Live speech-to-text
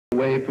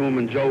waved to him,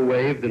 and Joe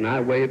waved, and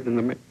I waved, and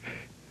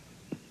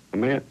the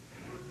man...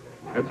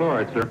 That's all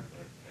right, sir.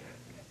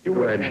 You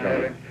go ahead and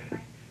tell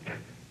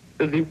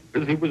it.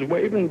 As he was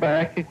waving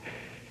back,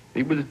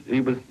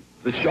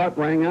 the shot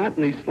rang out,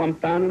 and he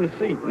slumped down in the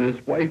seat, and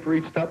his wife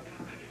reached up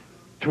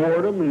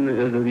toward him, and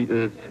as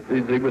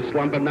he was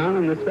slumping down,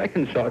 and the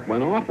second shot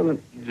went off, and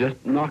it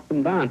just knocked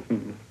him down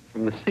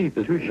from the seat.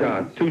 Two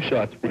shots? Two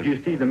shots. Did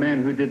you see the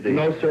man who did this?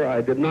 No, sir,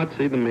 I did not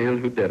see the man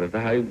who did it.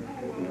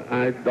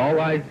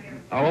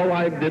 All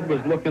I did was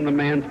look in the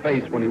man's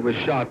face when he was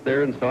shot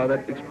there and saw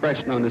that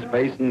expression on his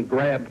face and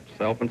grab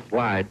himself and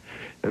slide.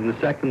 And the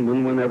second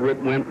one, whenever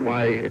it went,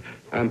 why,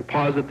 I'm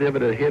positive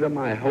it had hit him.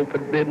 I hope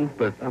it didn't,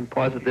 but I'm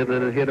positive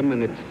that it hit him,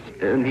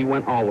 and he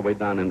went all the way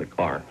down in the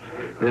car.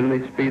 Then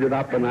they speeded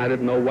up, and I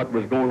didn't know what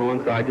was going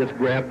on, so I just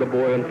grabbed the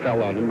boy and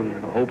fell on him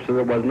in the hopes that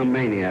there wasn't a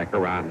maniac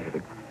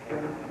around.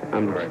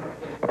 I'm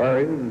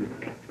sorry.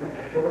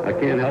 I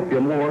can't help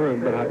you more,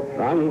 but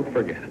I won't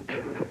forget it.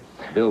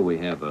 Bill, we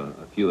have a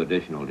few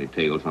additional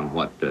details on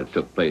what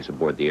took place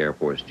aboard the Air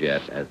Force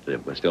jet as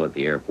it was still at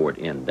the airport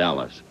in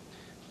Dallas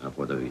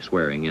for the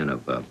swearing in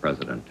of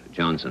President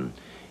Johnson.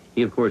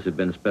 He, of course, had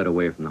been sped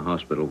away from the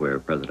hospital where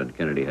President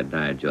Kennedy had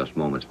died just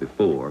moments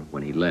before.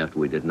 When he left,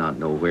 we did not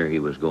know where he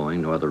was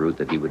going nor the route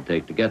that he would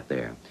take to get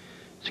there.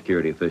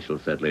 Security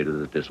officials said later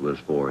that this was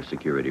for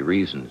security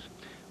reasons.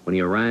 When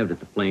he arrived at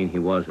the plane, he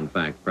was, in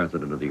fact,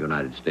 President of the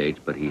United States,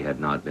 but he had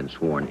not been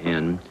sworn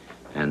in,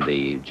 and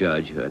the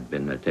judge had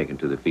been taken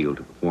to the field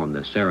to perform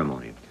the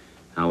ceremony.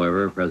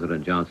 However,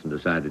 President Johnson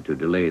decided to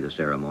delay the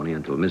ceremony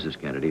until Mrs.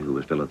 Kennedy, who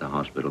was still at the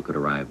hospital, could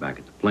arrive back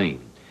at the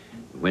plane.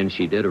 When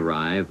she did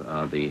arrive,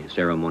 the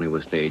ceremony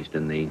was staged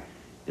in the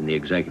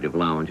executive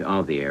lounge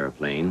of the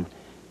airplane,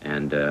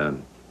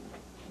 and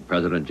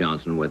President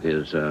Johnson, with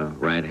his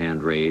right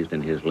hand raised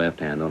and his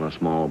left hand on a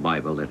small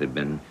Bible that had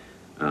been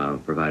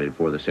provided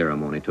for the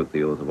ceremony, took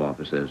the oath of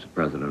office as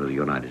President of the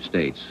United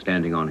States.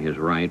 Standing on his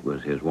right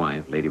was his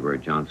wife, Lady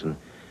Bird Johnson,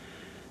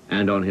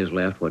 and on his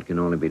left, what can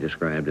only be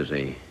described as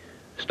a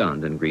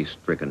stunned and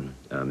grief-stricken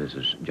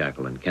Mrs.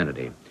 Jacqueline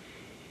Kennedy.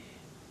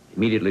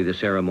 Immediately the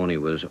ceremony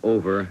was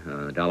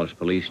over, Dallas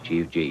Police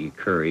Chief J.E.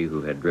 Curry,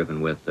 who had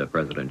driven with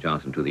President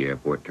Johnson to the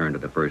airport, turned to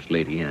the First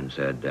Lady and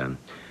said,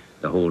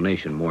 the whole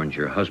nation mourns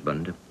your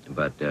husband,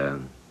 but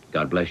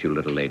God bless you,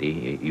 little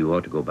lady, you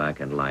ought to go back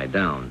and lie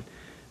down.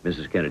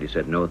 Mrs. Kennedy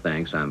said, no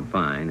thanks, I'm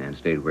fine, and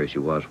stayed where she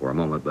was for a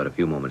moment, but a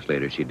few moments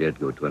later she did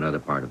go to another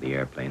part of the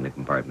airplane, the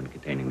compartment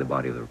containing the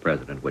body of the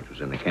president, which was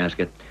in the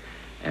casket,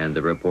 and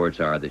the reports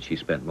are that she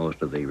spent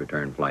most of the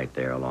return flight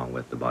there along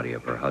with the body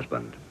of her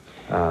husband.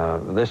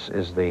 This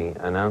is the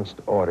announced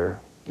order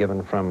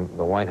given from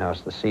the White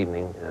House this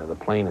evening. The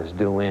plane is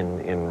due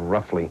in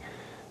roughly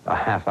a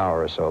half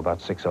hour or so, about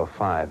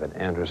 6:05 at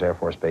Andrews Air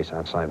Force Base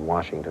outside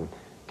Washington,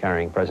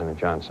 carrying President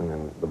Johnson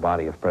and the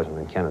body of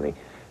President Kennedy.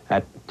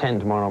 At 10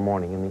 tomorrow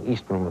morning in the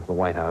East Room of the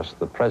White House,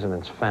 the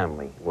President's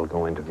family will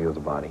go in to view the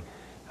body.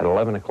 At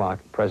 11 o'clock,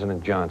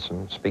 President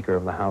Johnson, Speaker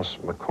of the House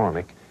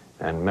McCormick,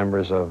 and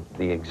members of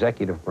the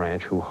executive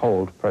branch who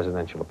hold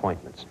presidential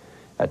appointments.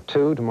 At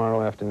 2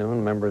 tomorrow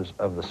afternoon, members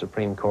of the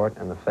Supreme Court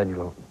and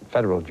the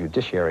federal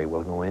judiciary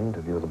will go in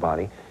to view the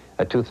body.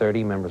 At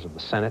 2:30, members of the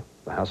Senate,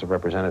 the House of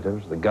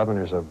Representatives, the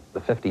governors of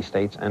the 50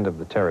 states and of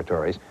the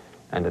territories.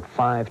 And at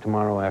 5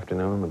 tomorrow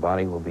afternoon, the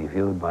body will be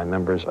viewed by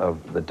members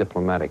of the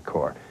diplomatic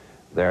corps.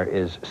 There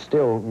is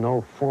still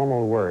no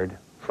formal word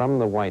from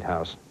the White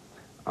House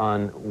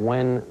on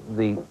when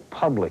the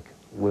public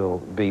will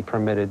be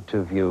permitted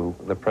to view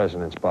the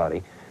president's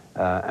body.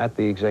 At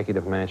the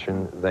executive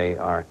mansion, they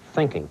are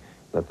thinking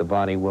that the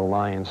body will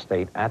lie in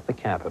state at the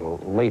Capitol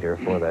later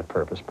for that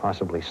purpose,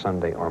 possibly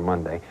Sunday or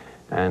Monday,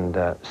 and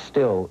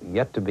still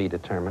yet to be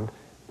determined,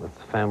 with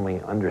the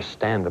family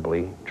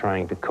understandably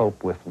trying to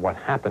cope with what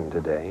happened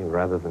today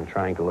rather than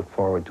trying to look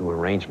forward to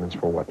arrangements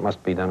for what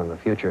must be done in the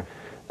future.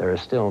 There is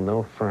still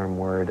no firm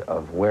word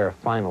of where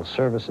final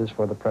services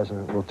for the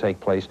president will take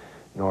place,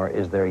 nor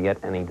is there yet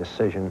any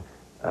decision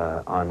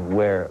on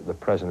where the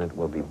president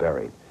will be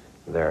buried.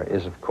 There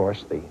is, of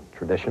course, the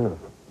tradition of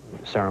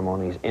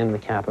ceremonies in the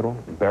Capitol,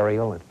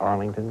 burial at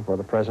Arlington for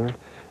the president.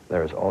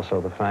 There is also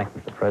the fact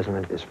that the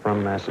president is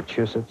from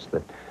Massachusetts,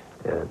 that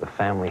the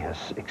family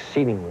has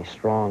exceedingly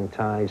strong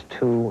ties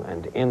to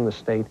and in the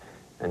state,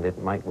 and it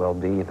might well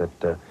be that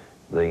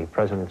the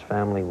president's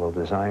family will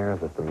desire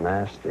that the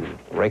Mass, the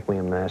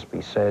Requiem Mass,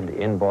 be said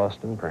in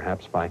Boston,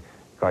 perhaps by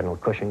Cardinal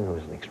Cushing, who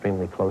is an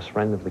extremely close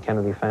friend of the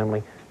Kennedy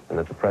family, and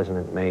that the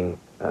president may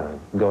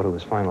go to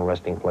his final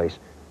resting place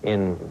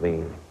in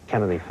the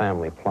Kennedy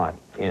family plot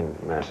in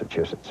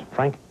Massachusetts.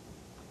 Frank?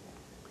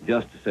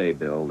 Just to say,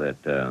 Bill,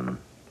 that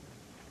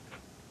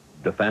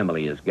the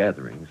family is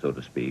gathering, so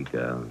to speak.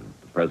 The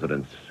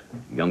president's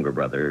younger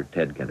brother,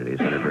 Ted Kennedy,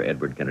 Senator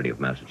Edward Kennedy of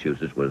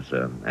Massachusetts, was,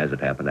 as it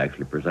happened,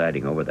 actually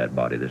presiding over that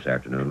body this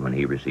afternoon when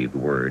he received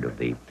word of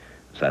the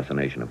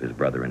assassination of his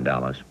brother in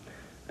Dallas.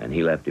 And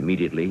he left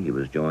immediately. He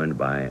was joined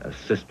by a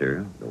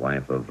sister, the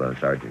wife of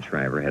Sergeant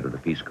Shriver, head of the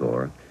Peace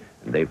Corps,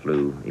 and they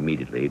flew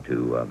immediately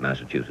to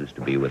Massachusetts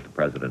to be with the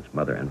president's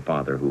mother and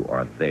father, who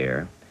are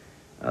there.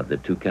 The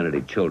two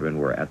Kennedy children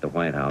were at the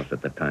White House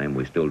at the time.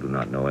 We still do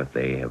not know if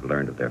they have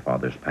learned of their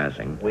father's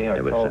passing. We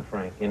are told,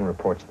 Frank, in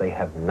reports they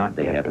have not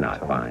They yet have been not,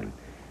 told. fine.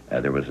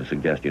 There was a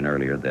suggestion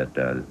earlier that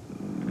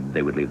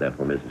they would leave that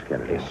for Mrs.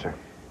 Kennedy. Yes, sir.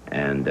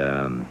 And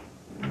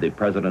the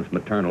president's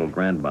maternal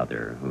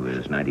grandmother, who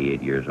is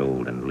 98 years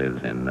old and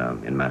lives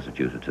in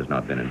Massachusetts, has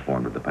not been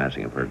informed of the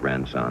passing of her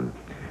grandson.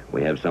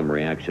 We have some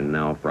reaction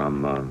now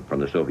from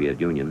the Soviet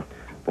Union.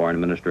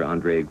 Foreign Minister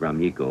Andrei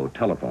Gromyko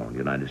telephoned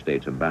United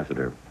States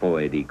Ambassador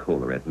Foy D.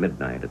 Kohler at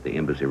midnight at the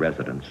embassy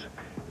residence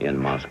in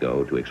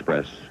Moscow to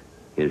express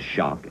his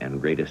shock and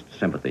greatest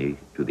sympathy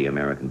to the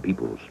American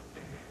peoples.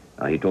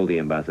 He told the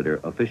ambassador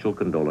official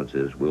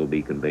condolences will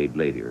be conveyed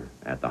later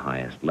at the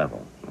highest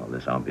level. Well,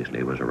 this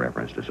obviously was a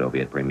reference to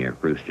Soviet Premier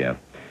Khrushchev.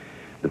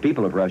 The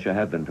people of Russia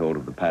have been told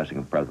of the passing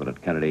of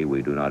President Kennedy.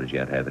 We do not as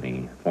yet have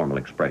any formal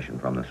expression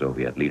from the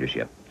Soviet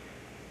leadership.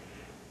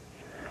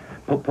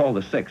 Pope Paul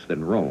VI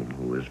in Rome,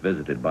 who was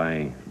visited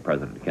by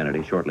President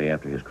Kennedy shortly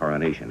after his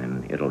coronation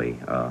in Italy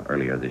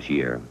earlier this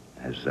year,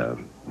 has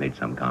made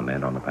some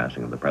comment on the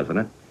passing of the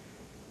president.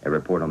 A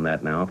report on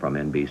that now from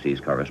NBC's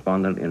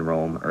correspondent in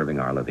Rome, Irving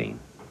R. Levine.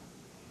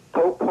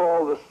 Pope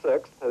Paul VI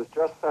has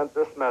just sent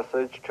this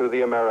message to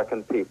the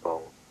American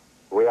people.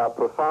 We are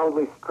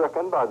profoundly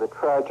stricken by the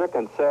tragic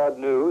and sad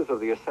news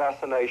of the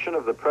assassination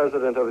of the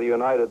President of the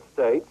United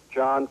States,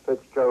 John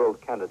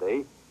Fitzgerald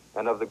Kennedy,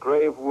 and of the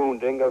grave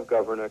wounding of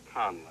Governor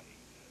Connally.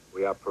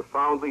 We are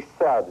profoundly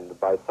saddened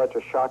by such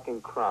a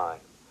shocking crime,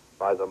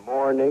 by the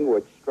mourning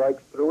which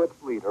strikes through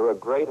its leader, a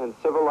great and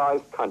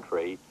civilized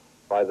country,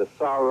 by the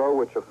sorrow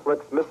which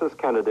afflicts Mrs.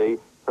 Kennedy,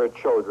 her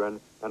children,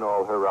 and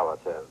all her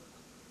relatives.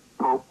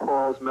 Pope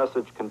Paul's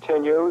message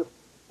continues,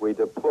 we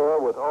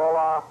deplore with all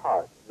our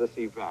heart this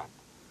event.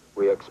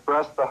 We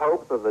express the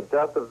hope that the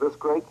death of this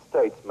great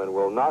statesman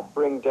will not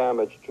bring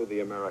damage to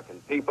the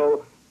American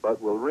people,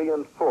 but will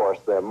reinforce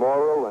their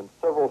moral and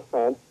civil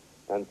sense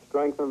and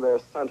strengthen their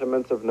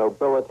sentiments of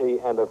nobility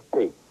and of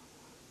peace.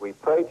 We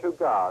pray to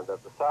God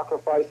that the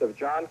sacrifice of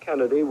John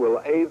Kennedy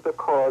will aid the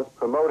cause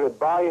promoted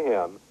by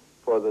him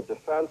for the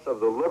defense of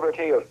the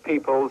liberty of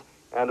peoples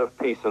and of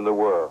peace in the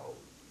world.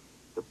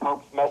 The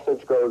Pope's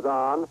message goes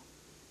on,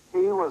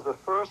 he was the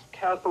first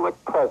Catholic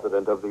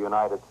president of the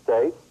United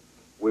States.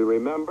 We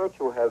remember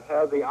to have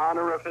had the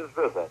honor of his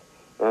visit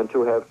and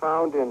to have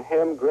found in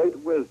him great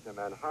wisdom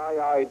and high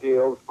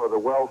ideals for the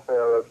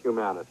welfare of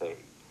humanity.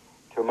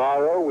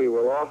 Tomorrow we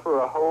will offer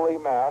a holy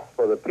mass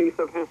for the peace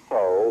of his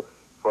soul,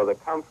 for the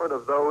comfort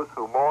of those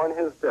who mourn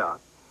his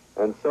death,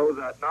 and so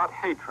that not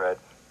hatred,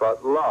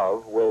 but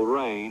love will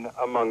reign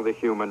among the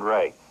human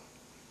race.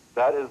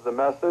 That is the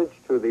message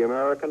to the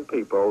American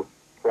people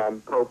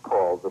from Pope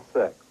Paul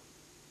VI.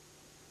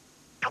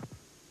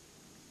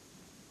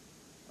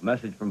 A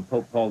message from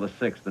Pope Paul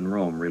VI in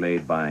Rome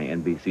relayed by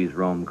NBC's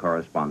Rome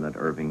correspondent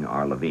Irving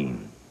R.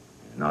 Levine.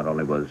 Not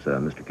only was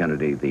Mr.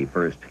 Kennedy the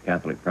first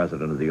Catholic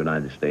president of the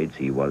United States,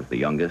 he was the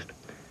youngest,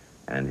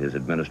 and his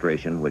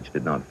administration, which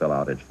did not fill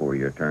out its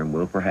four-year term,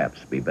 will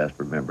perhaps be best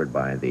remembered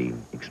by the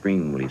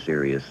extremely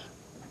serious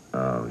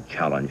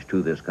challenge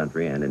to this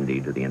country and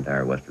indeed to the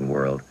entire Western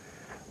world,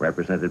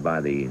 represented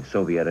by the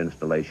Soviet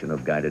installation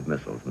of guided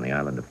missiles on the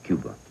island of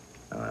Cuba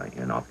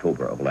in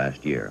October of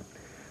last year.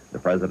 The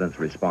president's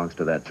response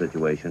to that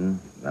situation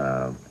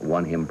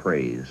won him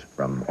praise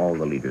from all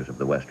the leaders of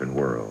the Western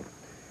world.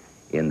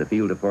 In the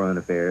field of foreign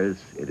affairs,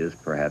 it is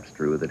perhaps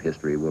true that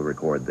history will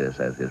record this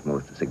as his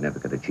most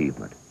significant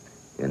achievement.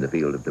 In the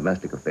field of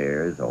domestic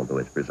affairs, although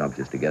it's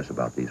presumptuous to guess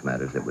about these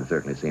matters, it would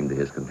certainly seem to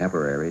his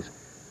contemporaries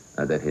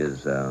that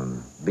his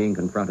being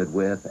confronted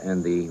with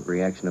and the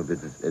reaction of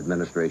his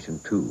administration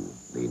to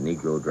the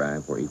Negro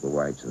drive for equal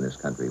rights in this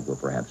country will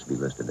perhaps be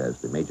listed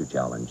as the major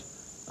challenge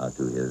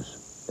to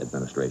his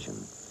administration.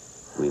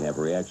 We have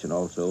a reaction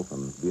also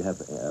from, do you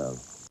have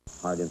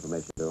hard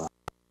information, Bill?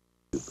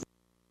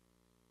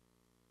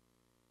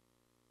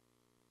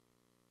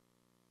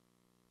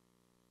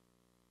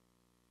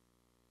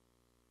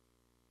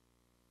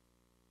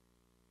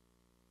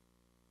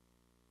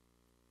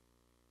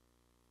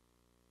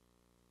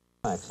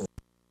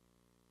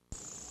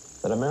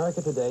 That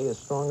America today is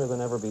stronger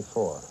than ever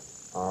before.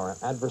 Our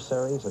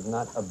adversaries have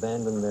not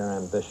abandoned their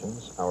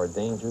ambitions. Our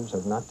dangers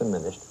have not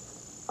diminished.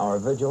 Our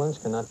vigilance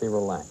cannot be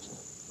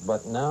relaxed.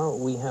 But now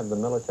we have the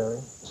military,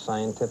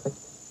 scientific,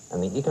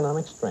 and the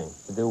economic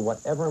strength to do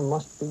whatever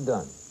must be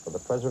done for the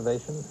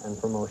preservation and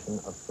promotion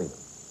of freedom.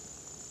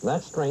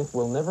 That strength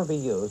will never be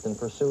used in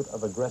pursuit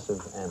of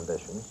aggressive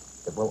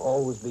ambitions. It will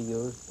always be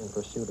used in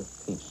pursuit of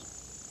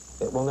peace.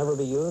 It will never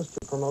be used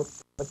to promote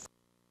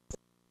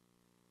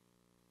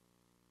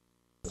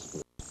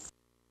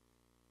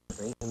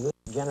in this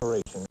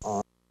generation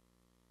are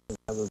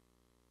the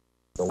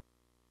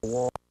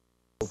war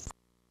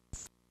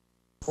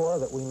for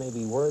that we may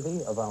be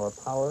worthy of our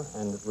power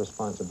and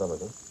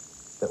responsibility,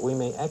 that we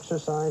may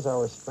exercise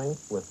our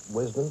strength with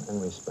wisdom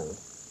and restraint,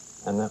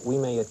 and that we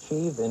may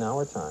achieve in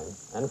our time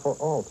and for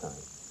all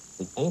time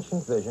the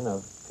ancient vision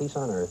of peace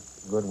on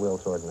earth, goodwill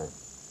toward men.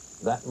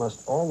 That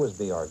must always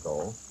be our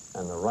goal,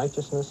 and the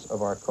righteousness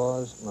of our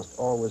cause must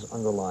always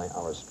underlie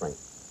our strength.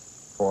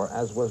 For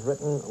as was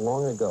written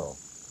long ago,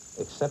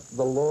 except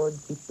the Lord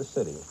keep the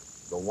city,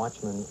 the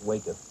watchman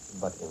waketh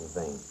but in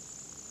vain.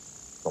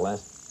 The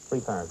last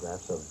 3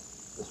 paragraphs of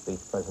the speech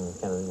President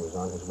Kennedy was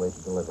on his way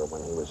to deliver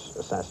when he was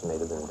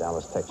assassinated in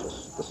Dallas,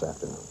 Texas this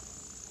afternoon.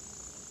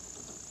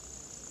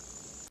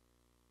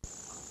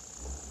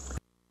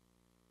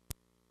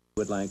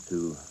 Would like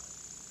to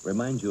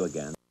remind you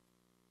again,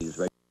 these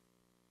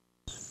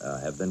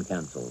have been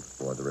canceled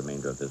for the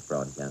remainder of this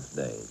broadcast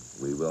day.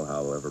 We will,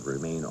 however,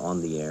 remain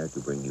on the air to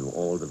bring you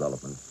all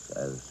developments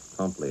as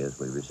promptly as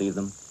we receive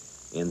them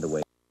in the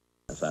way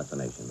of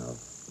assassination of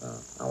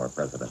our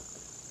president.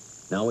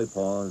 Now we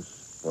pause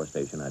for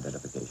station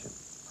identification.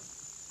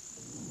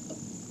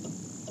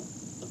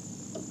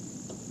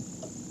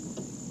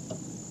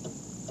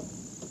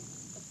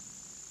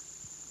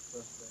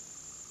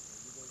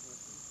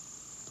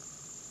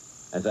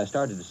 As I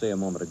started to say a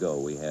moment ago,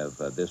 we have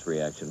this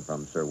reaction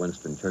from Sir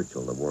Winston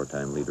Churchill, the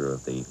wartime leader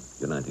of the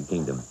United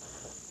Kingdom.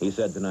 He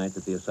said tonight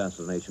that the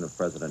assassination of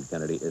President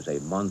Kennedy is a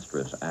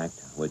monstrous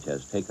act which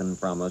has taken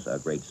from us a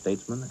great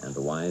statesman and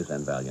a wise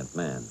and valiant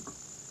man.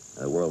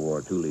 A World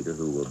War II leader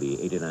who will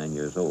be 89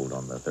 years old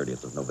on the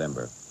 30th of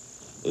November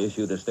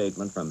issued a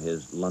statement from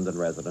his London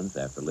residence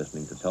after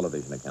listening to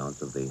television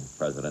accounts of the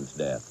president's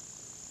death.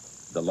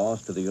 The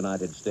loss to the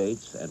United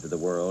States and to the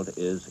world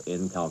is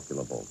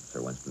incalculable,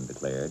 Sir Winston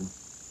declared.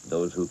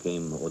 Those who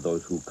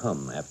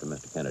come after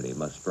Mr. Kennedy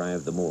must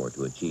strive the more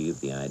to achieve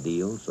the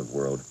ideals of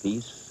world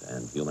peace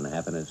and human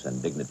happiness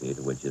and dignity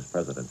to which his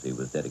presidency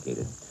was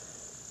dedicated.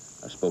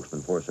 A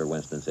spokesman for Sir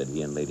Winston said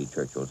he and Lady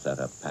Churchill sat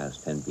up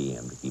past 10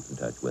 p.m. to keep in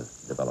touch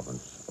with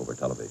developments over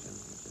television,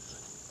 which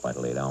is quite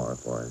a late hour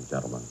for a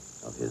gentleman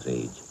of his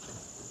age.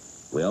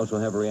 We also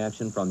have a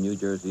reaction from New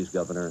Jersey's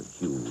Governor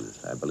Hughes.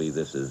 I believe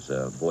this is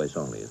voice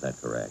only. Is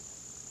that correct?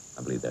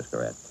 I believe that's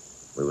correct.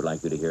 We would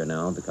like you to hear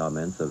now the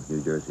comments of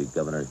New Jersey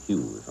Governor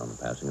Hughes on the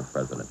passing of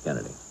President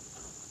Kennedy.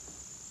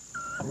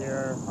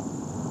 Here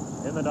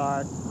in the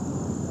dark,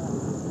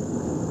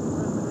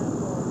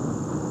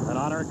 an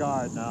honor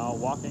guard now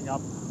walking up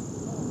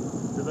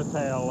to the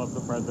tail of the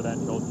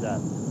presidential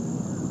jet.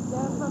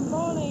 They're from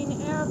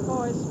Bolling Air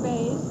Force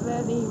Base.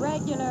 They're the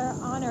regular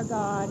honor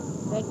guard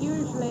that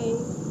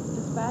usually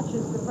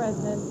dispatches the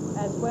president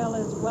as well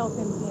as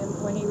welcomes him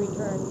when he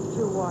returns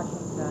to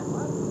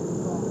Washington.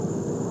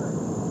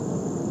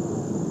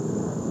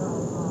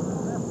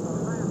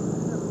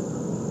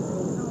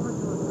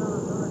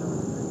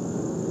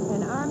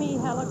 An Army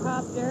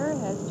helicopter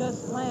has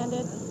just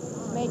landed,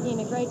 making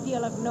a great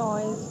deal of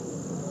noise.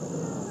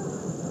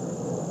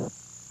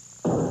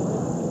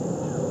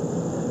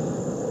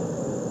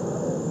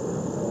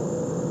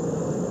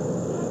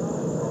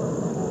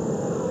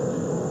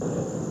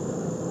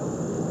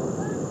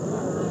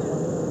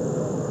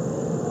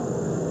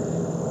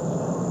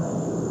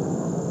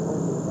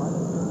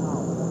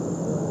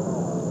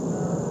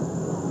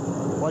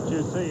 What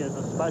you see is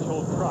a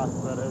special truck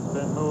that has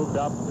been moved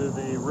up to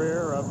the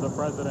rear of the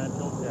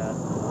presidential jet.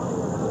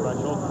 A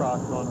special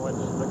truck on which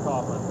the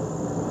coffin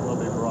will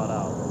be brought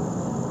out.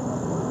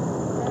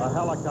 A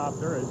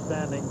helicopter is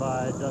standing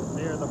by just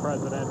near the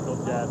presidential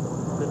jet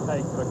to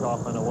take the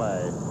coffin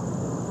away.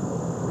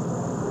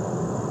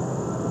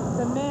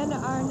 The men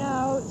are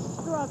now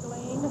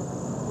struggling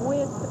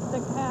with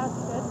the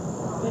casket.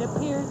 It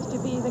appears to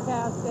be the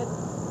casket,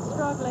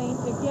 struggling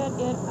to get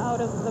it out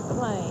of the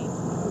plane.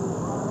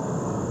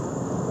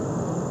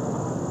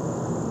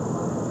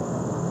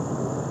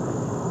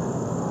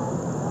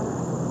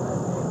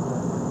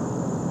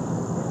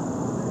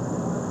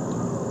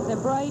 The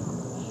bright,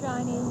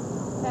 shining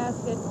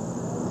casket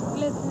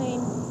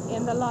glistening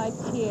in the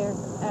lights here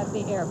at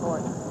the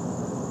airport.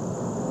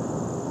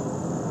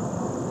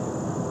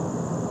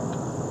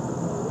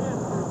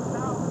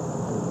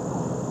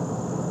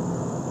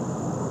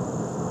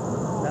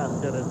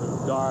 Casket is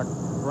a dark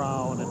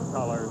brown in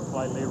color,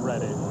 slightly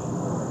reddish.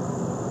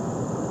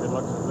 It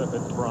looks as if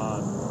it's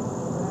bronze.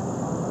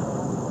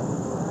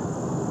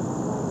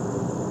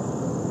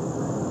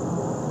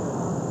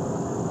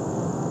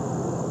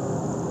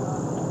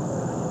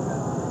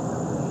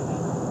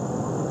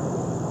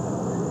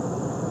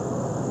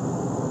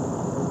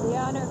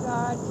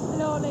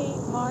 Slowly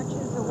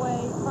marches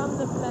away from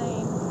the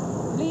plane,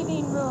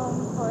 leaving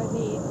room for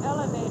the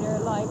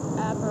elevator-like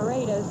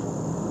apparatus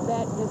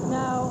that is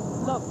now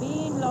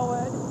being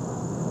lowered.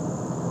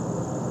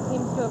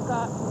 Seems to have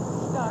gotten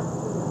stuck.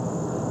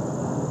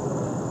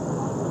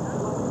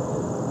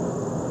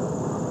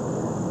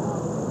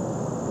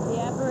 The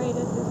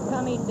apparatus is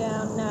coming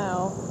down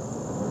now.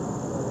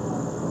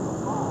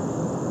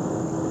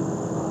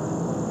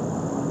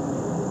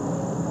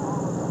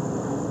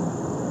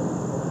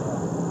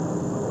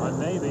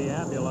 The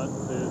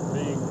ambulance is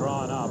being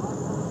drawn up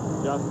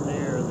just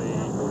near the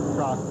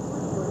truck,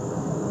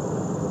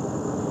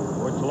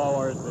 which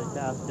lowered the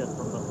casket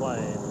from the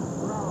plane.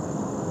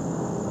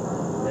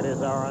 It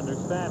is our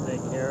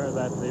understanding here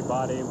that the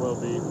body will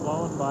be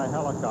flown by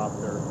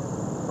helicopter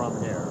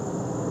from here.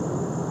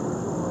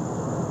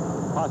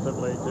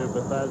 possibly to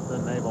Bethesda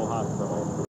Naval Hospital.